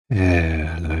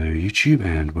Hello YouTube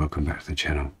and welcome back to the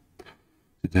channel.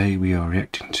 Today we are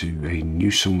reacting to a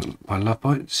new song by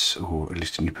LOVEBITES, or at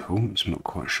least a new performance, I'm not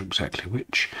quite sure exactly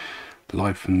which,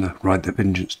 live from the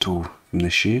Vengence Tour from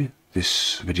this year.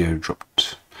 This video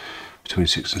dropped between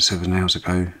 6 and 7 hours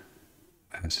ago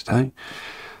today.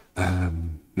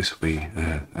 This will be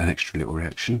an extra little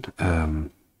reaction.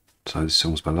 So this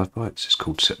song's by LOVEBITES, it's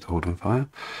called Set the World on Fire,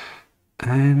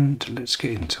 and let's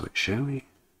get into it, shall we?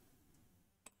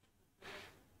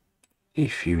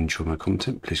 If you enjoy my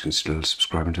content, please consider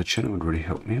subscribing to the channel. It would really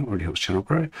help me out, really helps the channel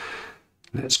grow.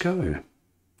 Let's go.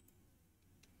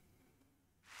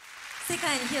 世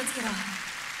界に火をつけろ。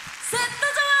Set the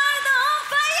world on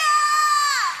fire!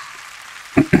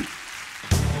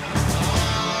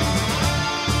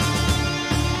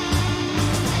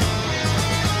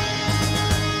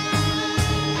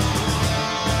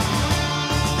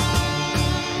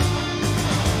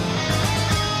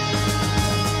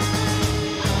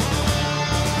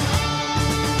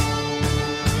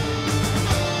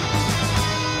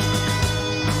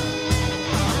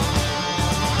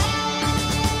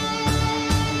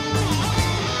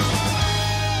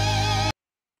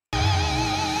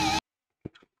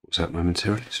 Was that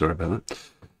momentarily? Sorry about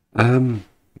that.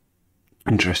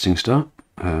 Interesting start.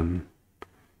 Got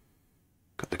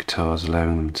the guitars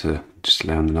allowing them to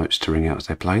allowing the notes to ring out as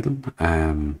they play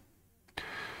them.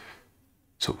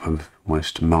 Sort of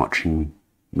almost marching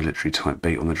military type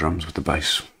beat on the drums with the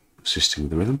bass assisting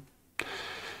with the rhythm.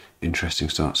 Interesting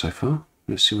start so far.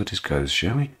 Let's see where this goes,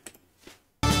 shall we?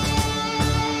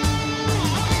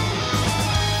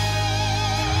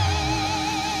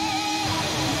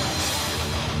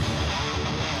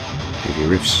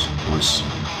 Heavy riffs, nice.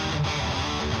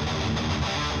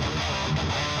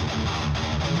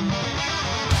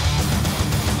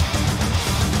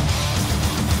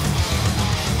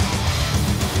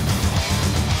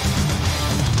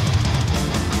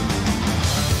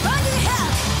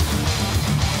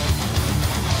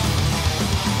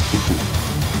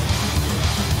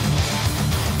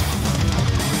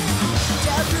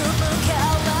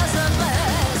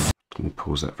 Let me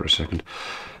pause that for a second.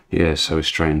 Yeah, so we're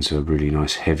straight into a really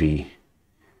nice, heavy,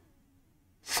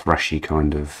 thrashy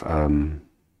kind of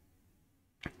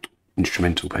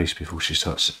instrumental piece before she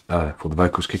starts, before the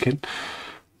vocals kick in.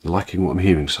 Liking what I'm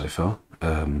hearing so far.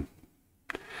 If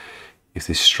this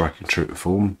is striking true to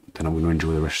form, then I'm going to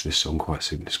enjoy the rest of this song quite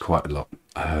soon. It's quite a lot.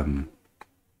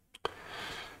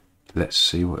 Let's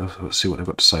see what else. Let's see what they've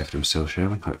got to say for themselves, shall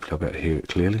we? Hopefully I'll be able to hear it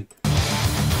clearly.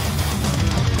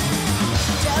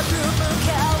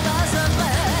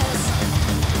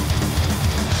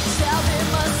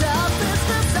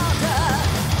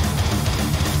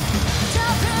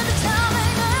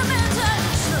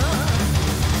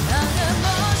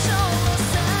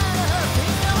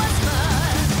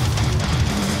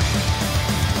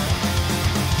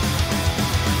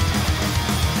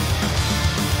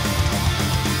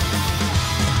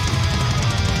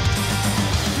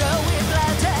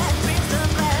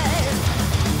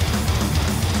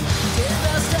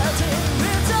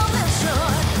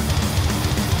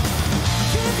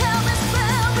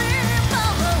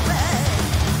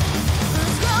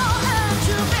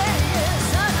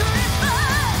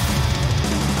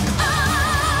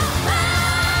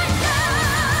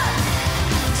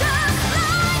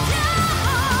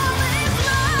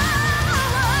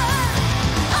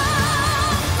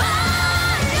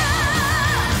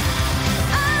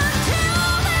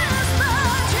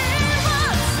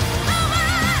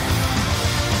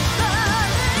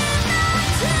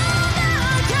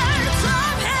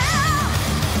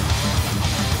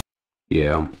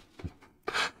 Yeah,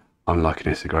 I'm liking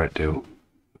this a great deal.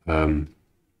 Kind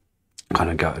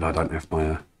of gutted I don't have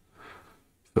my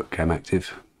foot cam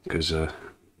active because,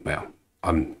 well,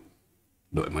 I'm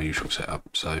not in my usual setup.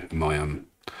 So my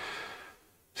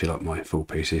if you like my full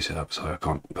PC setup, so I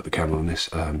can't put the camera on this.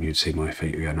 You'd see my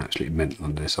feet are going absolutely mental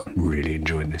under this. I'm really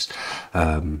enjoying this.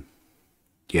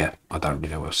 Yeah, I don't really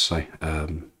know what else to say.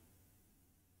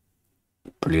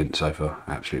 Brilliant so far,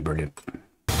 absolutely brilliant.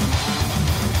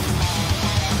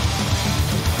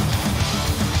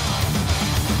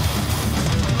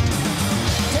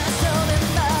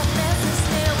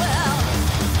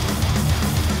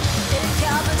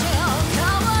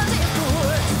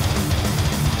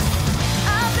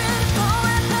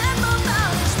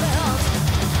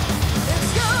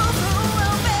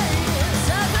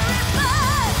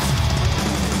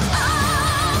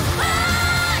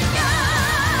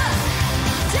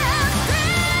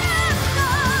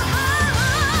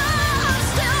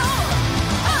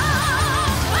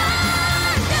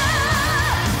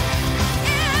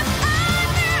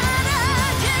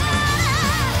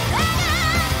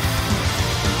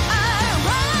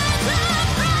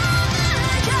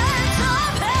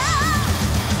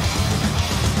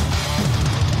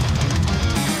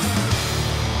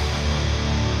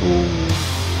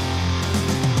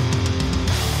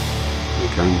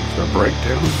 going for a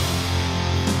breakdown?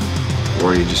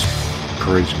 Or are you just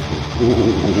cruising? Ooh,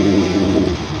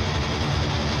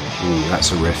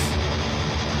 that's a riff.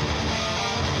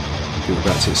 We're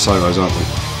about to hit solos, aren't we?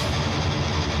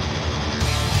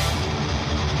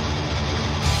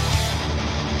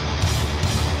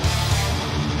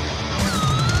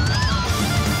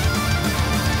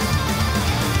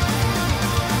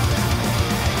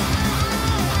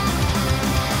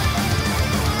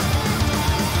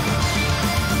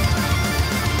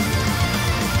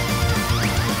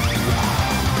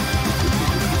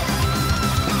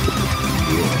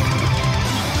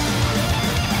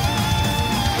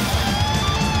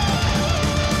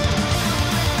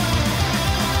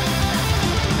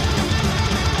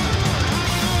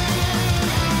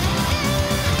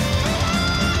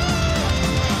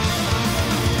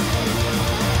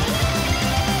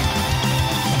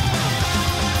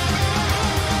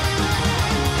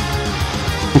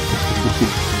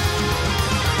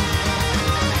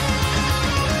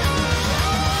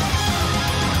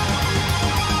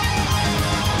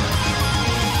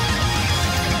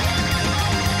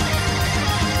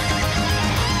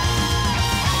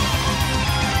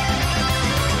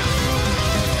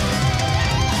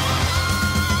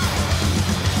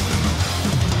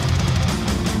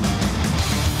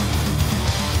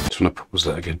 Want to pause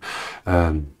that again.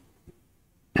 Don't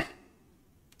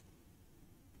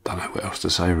know what else to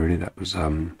say really. That was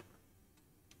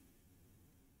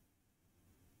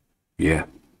yeah,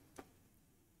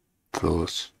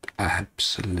 flawless,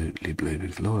 absolutely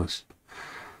blooming flawless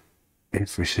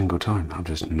every single time. I'm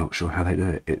just not sure how they do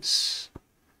it. It's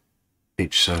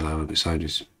each solo of its own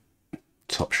is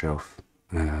top shelf,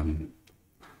 and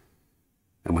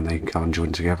when they come and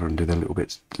join together and do their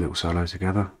little solo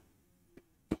together,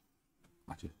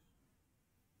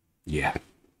 yeah,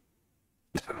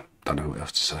 don't know what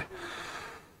else to say.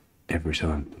 Every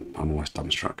time I'm always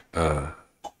dumbstruck.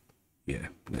 Yeah,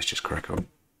 let's just crack on.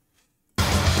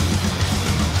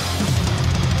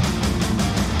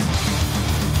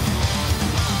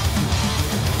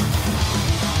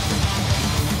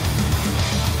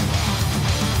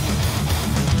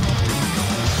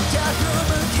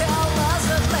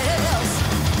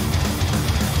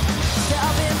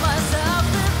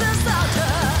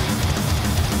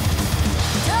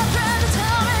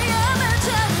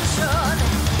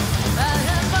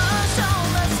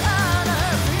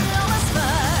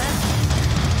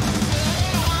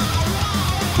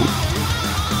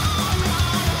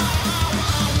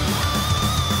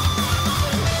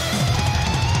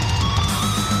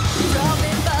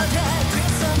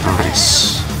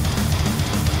 Nice.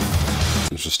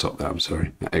 Let's just stop that, I'm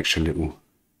sorry. That extra little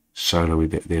solo we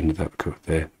get at the end of that cut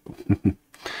there.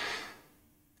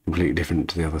 Completely different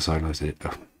to the other solos.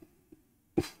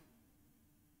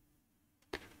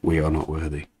 We are not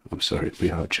worthy. I'm sorry, we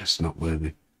are just not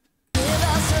worthy.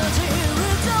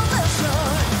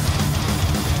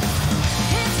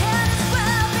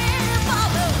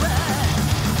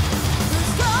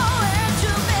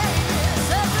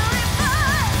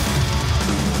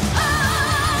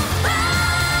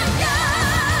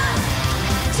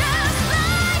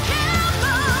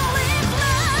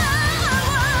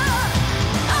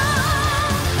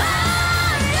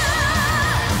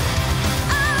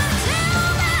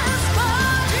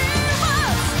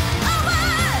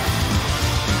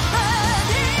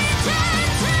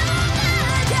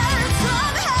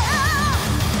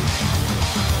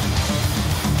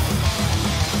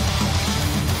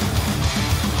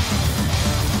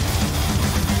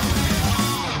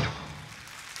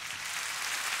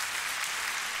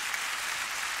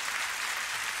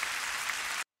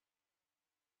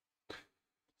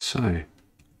 So,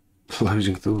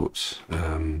 closing thoughts.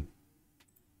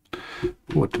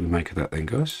 What do we make of that then,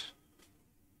 guys?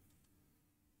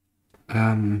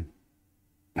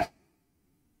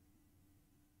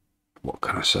 What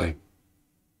can I say?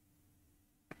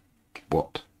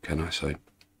 What can I say?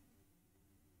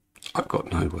 I've got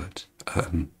no words.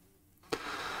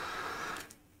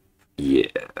 Yeah.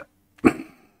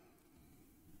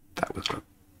 That was good.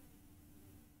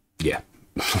 Yeah,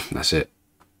 that's it.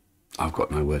 I've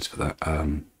got no words for that.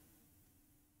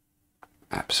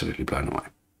 Absolutely blown away.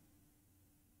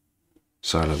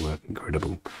 Solo work,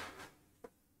 incredible.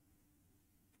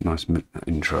 Nice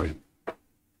intro.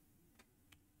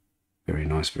 Very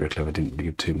nice, very clever. Didn't really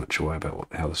give too much away about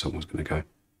how the song was going to go.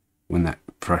 When that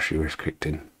thrashy riff kicked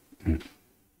in,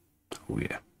 oh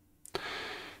yeah.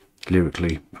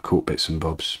 Lyrically, I caught bits and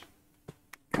bobs.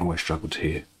 I always struggled to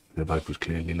hear the vocals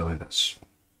clearly live. That's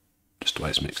just the way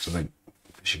it's mixed, I think.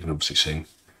 She can obviously sing,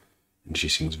 and she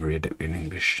sings very adeptly in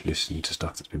English, listening to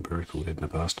stuff that's been pre-recorded in the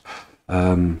past.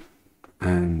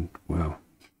 and well,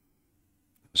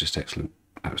 it was just excellent,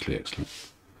 absolutely excellent.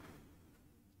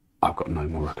 I've got no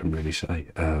more I can really say.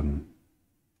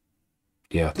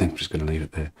 Yeah, I think I'm just going to leave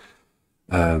it there.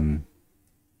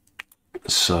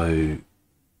 So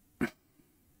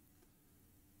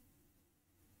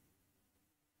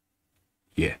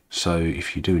yeah, so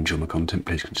if you do enjoy my content,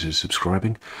 please consider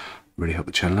subscribing. Really help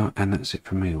the channel out, and that's it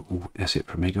from me. That's it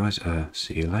from me, guys.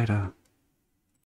 See you later.